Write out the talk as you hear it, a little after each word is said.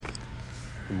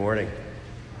Good morning.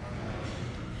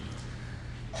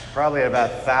 Probably at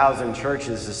about 1,000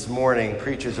 churches this morning,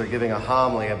 preachers are giving a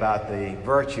homily about the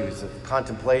virtues of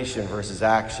contemplation versus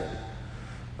action,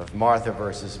 of Martha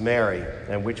versus Mary,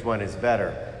 and which one is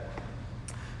better.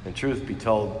 And truth be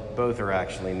told, both are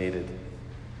actually needed.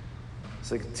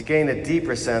 So to gain a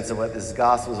deeper sense of what this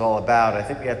gospel is all about, I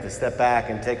think we have to step back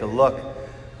and take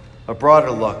a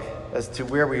broader look as to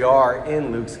where we are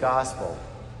in Luke's gospel.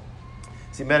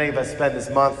 See, many of us spend this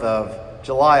month of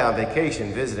July on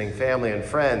vacation, visiting family and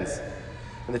friends.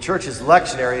 And the church's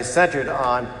lectionary is centered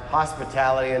on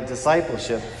hospitality and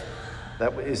discipleship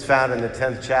that is found in the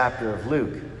 10th chapter of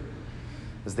Luke.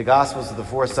 As the Gospels of the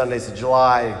 4 Sundays of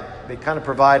July, they kind of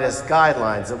provide us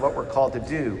guidelines of what we're called to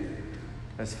do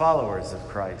as followers of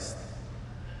Christ.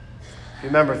 If you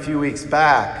remember a few weeks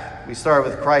back, we started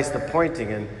with Christ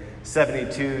appointing and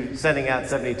sending out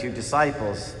 72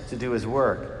 disciples to do his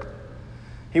work.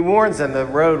 He warns them the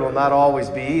road will not always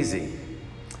be easy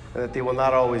and that they will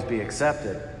not always be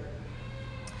accepted.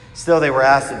 Still, they were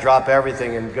asked to drop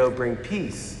everything and go bring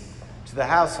peace to the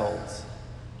households.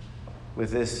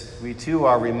 With this, we too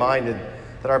are reminded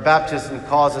that our baptism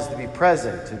calls us to be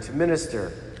present and to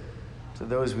minister to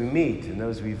those we meet and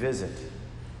those we visit,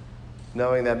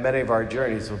 knowing that many of our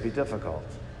journeys will be difficult.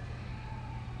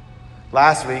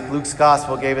 Last week, Luke's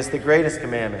gospel gave us the greatest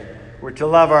commandment. We're to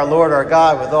love our Lord our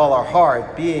God with all our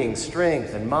heart, being,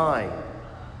 strength, and mind.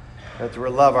 And to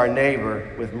love our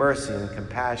neighbor with mercy and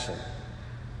compassion,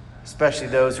 especially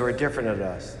those who are different than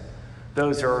us,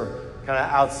 those who are kind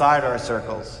of outside our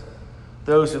circles,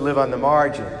 those who live on the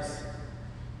margins,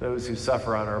 those who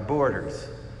suffer on our borders,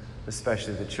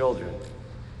 especially the children.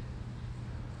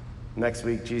 Next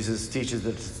week, Jesus teaches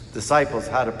the disciples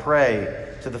how to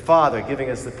pray to the Father,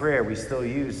 giving us the prayer we still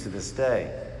use to this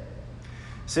day.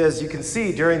 So as you can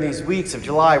see, during these weeks of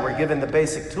July, we're given the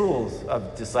basic tools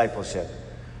of discipleship.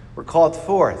 We're called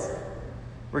forth.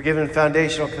 We're given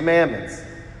foundational commandments.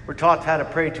 We're taught how to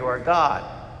pray to our God.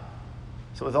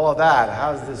 So with all of that,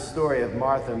 how does this story of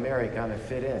Martha and Mary kind of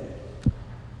fit in?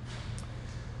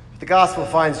 The gospel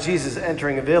finds Jesus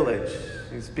entering a village.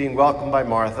 He's being welcomed by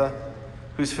Martha,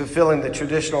 who's fulfilling the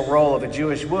traditional role of a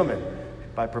Jewish woman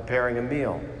by preparing a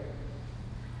meal.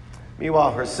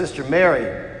 Meanwhile, her sister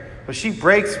Mary, but she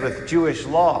breaks with Jewish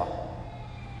law.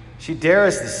 She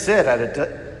dares to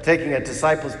sit taking a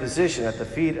disciple's position at the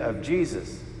feet of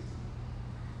Jesus.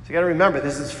 So you got to remember,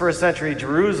 this is first century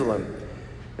Jerusalem.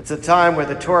 It's a time where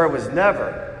the Torah was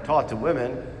never taught to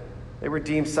women. They were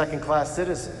deemed second-class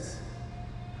citizens.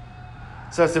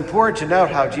 So it's important to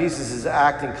note how Jesus is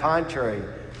acting contrary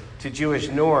to Jewish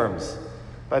norms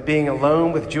by being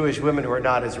alone with Jewish women who are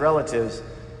not his relatives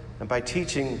and by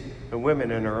teaching the women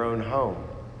in her own home.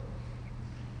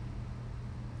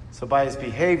 So by his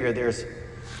behavior, there's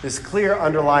this clear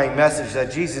underlying message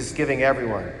that Jesus is giving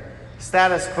everyone.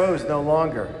 Status quo is no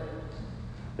longer.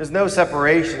 There's no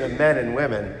separation of men and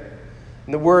women.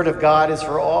 And the word of God is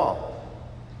for all.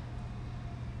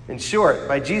 In short,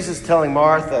 by Jesus telling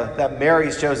Martha that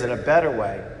Mary's chosen a better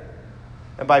way,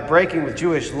 and by breaking with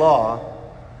Jewish law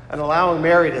and allowing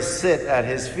Mary to sit at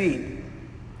his feet,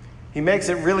 he makes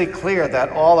it really clear that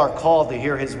all are called to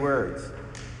hear his words.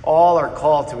 All are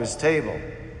called to his table.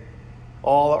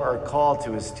 All are called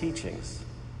to his teachings.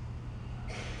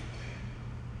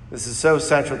 This is so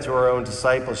central to our own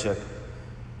discipleship.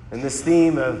 And this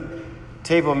theme of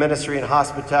table ministry and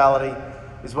hospitality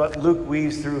is what Luke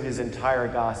weaves through his entire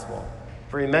gospel.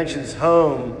 For he mentions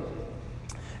home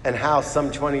and house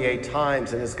some 28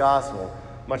 times in his gospel,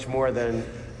 much more than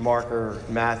Mark or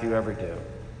Matthew ever do.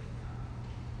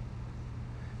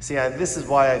 See, this is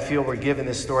why I feel we're given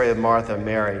this story of Martha and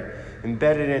Mary,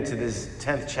 embedded into this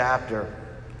 10th chapter,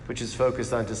 which is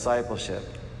focused on discipleship.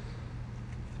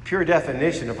 The pure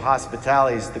definition of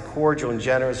hospitality is the cordial and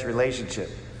generous relationship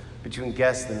between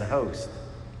guest and host.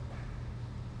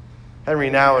 Henry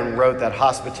Nouwen wrote that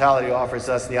hospitality offers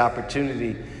us the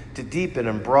opportunity to deepen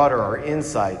and broaden our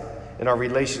insight in our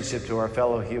relationship to our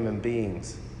fellow human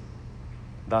beings.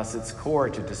 Thus, it's core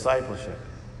to discipleship.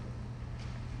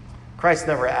 Christ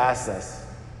never asked us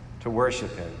to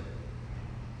worship him.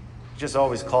 He just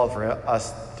always called for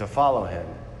us to follow him,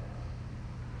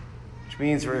 which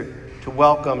means we're to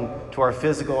welcome to our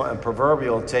physical and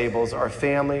proverbial tables our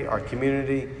family, our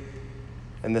community,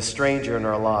 and the stranger in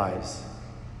our lives,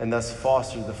 and thus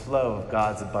foster the flow of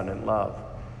God's abundant love.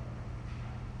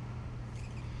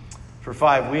 For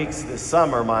 5 weeks this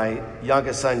summer, my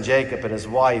youngest son Jacob and his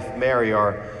wife Mary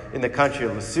are in the country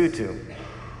of Lesotho.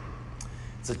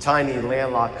 It's a tiny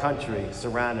landlocked country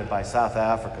surrounded by South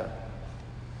Africa.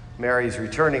 Mary's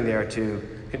returning there to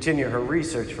continue her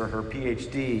research for her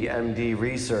PhD, MD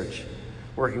research,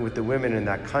 working with the women in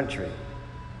that country,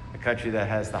 a country that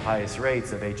has the highest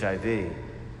rates of HIV.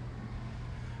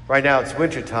 Right now it's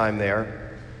wintertime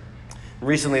there.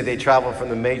 Recently they traveled from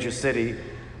the major city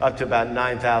up to about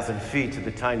 9,000 feet to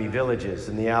the tiny villages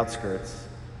in the outskirts.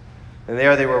 And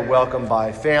there they were welcomed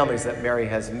by families that Mary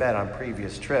has met on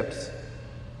previous trips.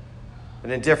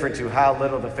 And indifferent to how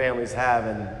little the families have,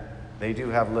 and they do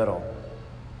have little,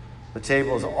 the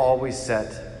table is always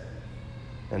set,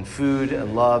 and food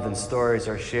and love and stories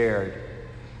are shared,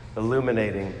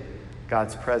 illuminating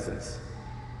God's presence.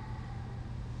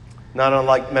 Not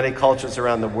unlike many cultures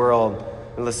around the world,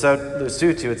 in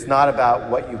Lesotho, it's not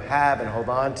about what you have and hold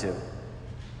on to.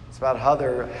 It's about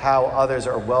how others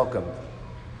are welcomed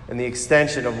and the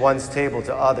extension of one's table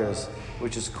to others,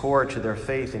 which is core to their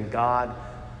faith in God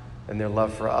and their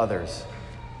love for others.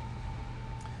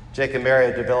 Jake and Mary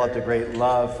have developed a great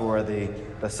love for the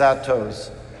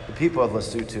Basatos, the people of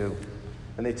Lesotho,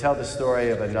 and they tell the story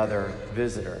of another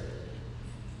visitor.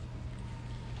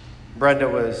 Brenda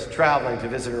was traveling to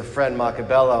visit her friend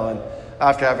Macabello, and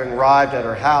after having arrived at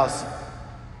her house,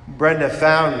 Brenda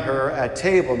found her at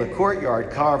table in the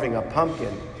courtyard carving a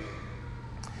pumpkin.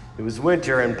 It was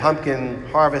winter and pumpkin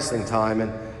harvesting time,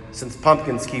 and since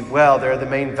pumpkins keep well, they're the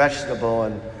main vegetable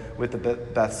and with the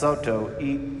Basotho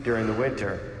eat during the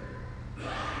winter.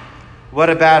 What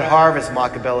a bad harvest,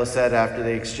 Macabello said after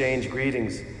they exchanged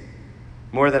greetings.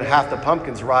 More than half the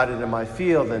pumpkins rotted in my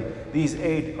field, and these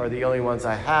 8 are the only ones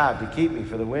I have to keep me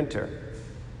for the winter.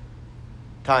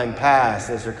 Time passed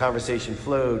as their conversation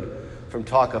flowed from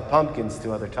talk of pumpkins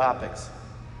to other topics.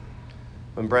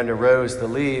 When Brenda rose to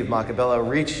leave, Macabello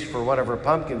reached for one of her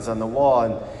pumpkins on the wall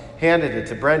and handed it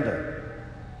to Brenda.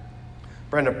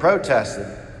 Brenda protested.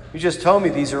 "You just told me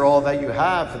these are all that you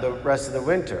have for the rest of the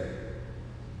winter."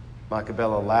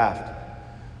 Macabello laughed.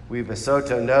 "We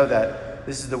Basotho know that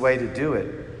this is the way to do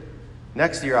it.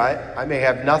 Next year, I may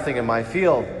have nothing in my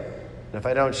field, and if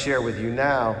I don't share with you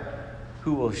now,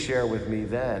 who will share with me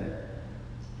then?"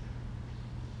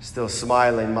 Still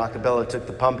smiling, Macabello took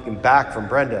the pumpkin back from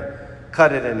Brenda,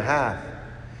 cut it in half.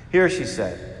 "Here," she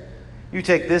said, "you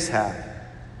take this half.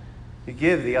 You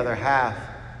give the other half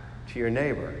to your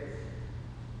neighbor.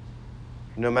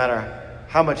 No matter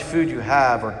how much food you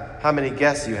have or how many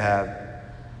guests you have,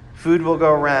 food will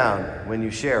go around when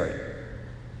you share it.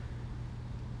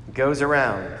 It goes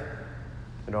around.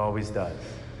 It always does."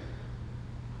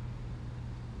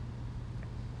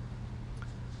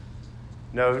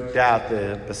 No doubt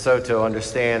the Basotho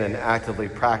understand and actively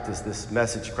practice this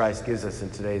message Christ gives us in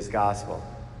today's gospel.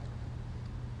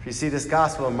 You see, this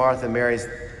gospel of Martha and Mary is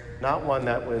not one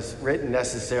that was written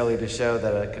necessarily to show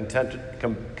that a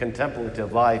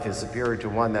contemplative life is superior to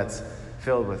one that's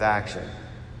filled with action,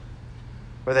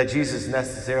 or that Jesus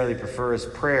necessarily prefers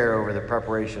prayer over the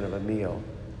preparation of a meal.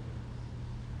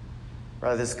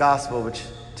 Rather, this gospel, which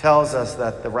tells us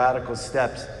that the radical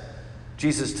steps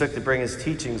Jesus took to bring his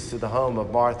teachings to the home of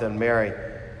Martha and Mary,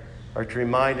 are to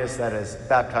remind us that as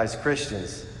baptized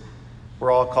Christians,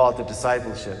 we're all called to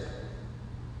discipleship.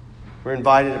 We're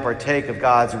invited to partake of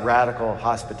God's radical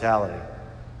hospitality,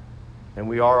 and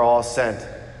we are all sent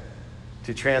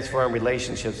to transform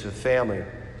relationships with family,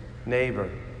 neighbor,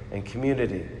 and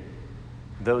community,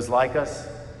 those like us,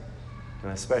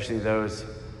 and especially those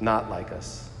not like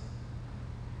us,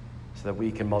 so that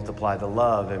we can multiply the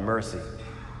love and mercy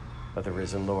of the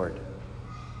risen Lord.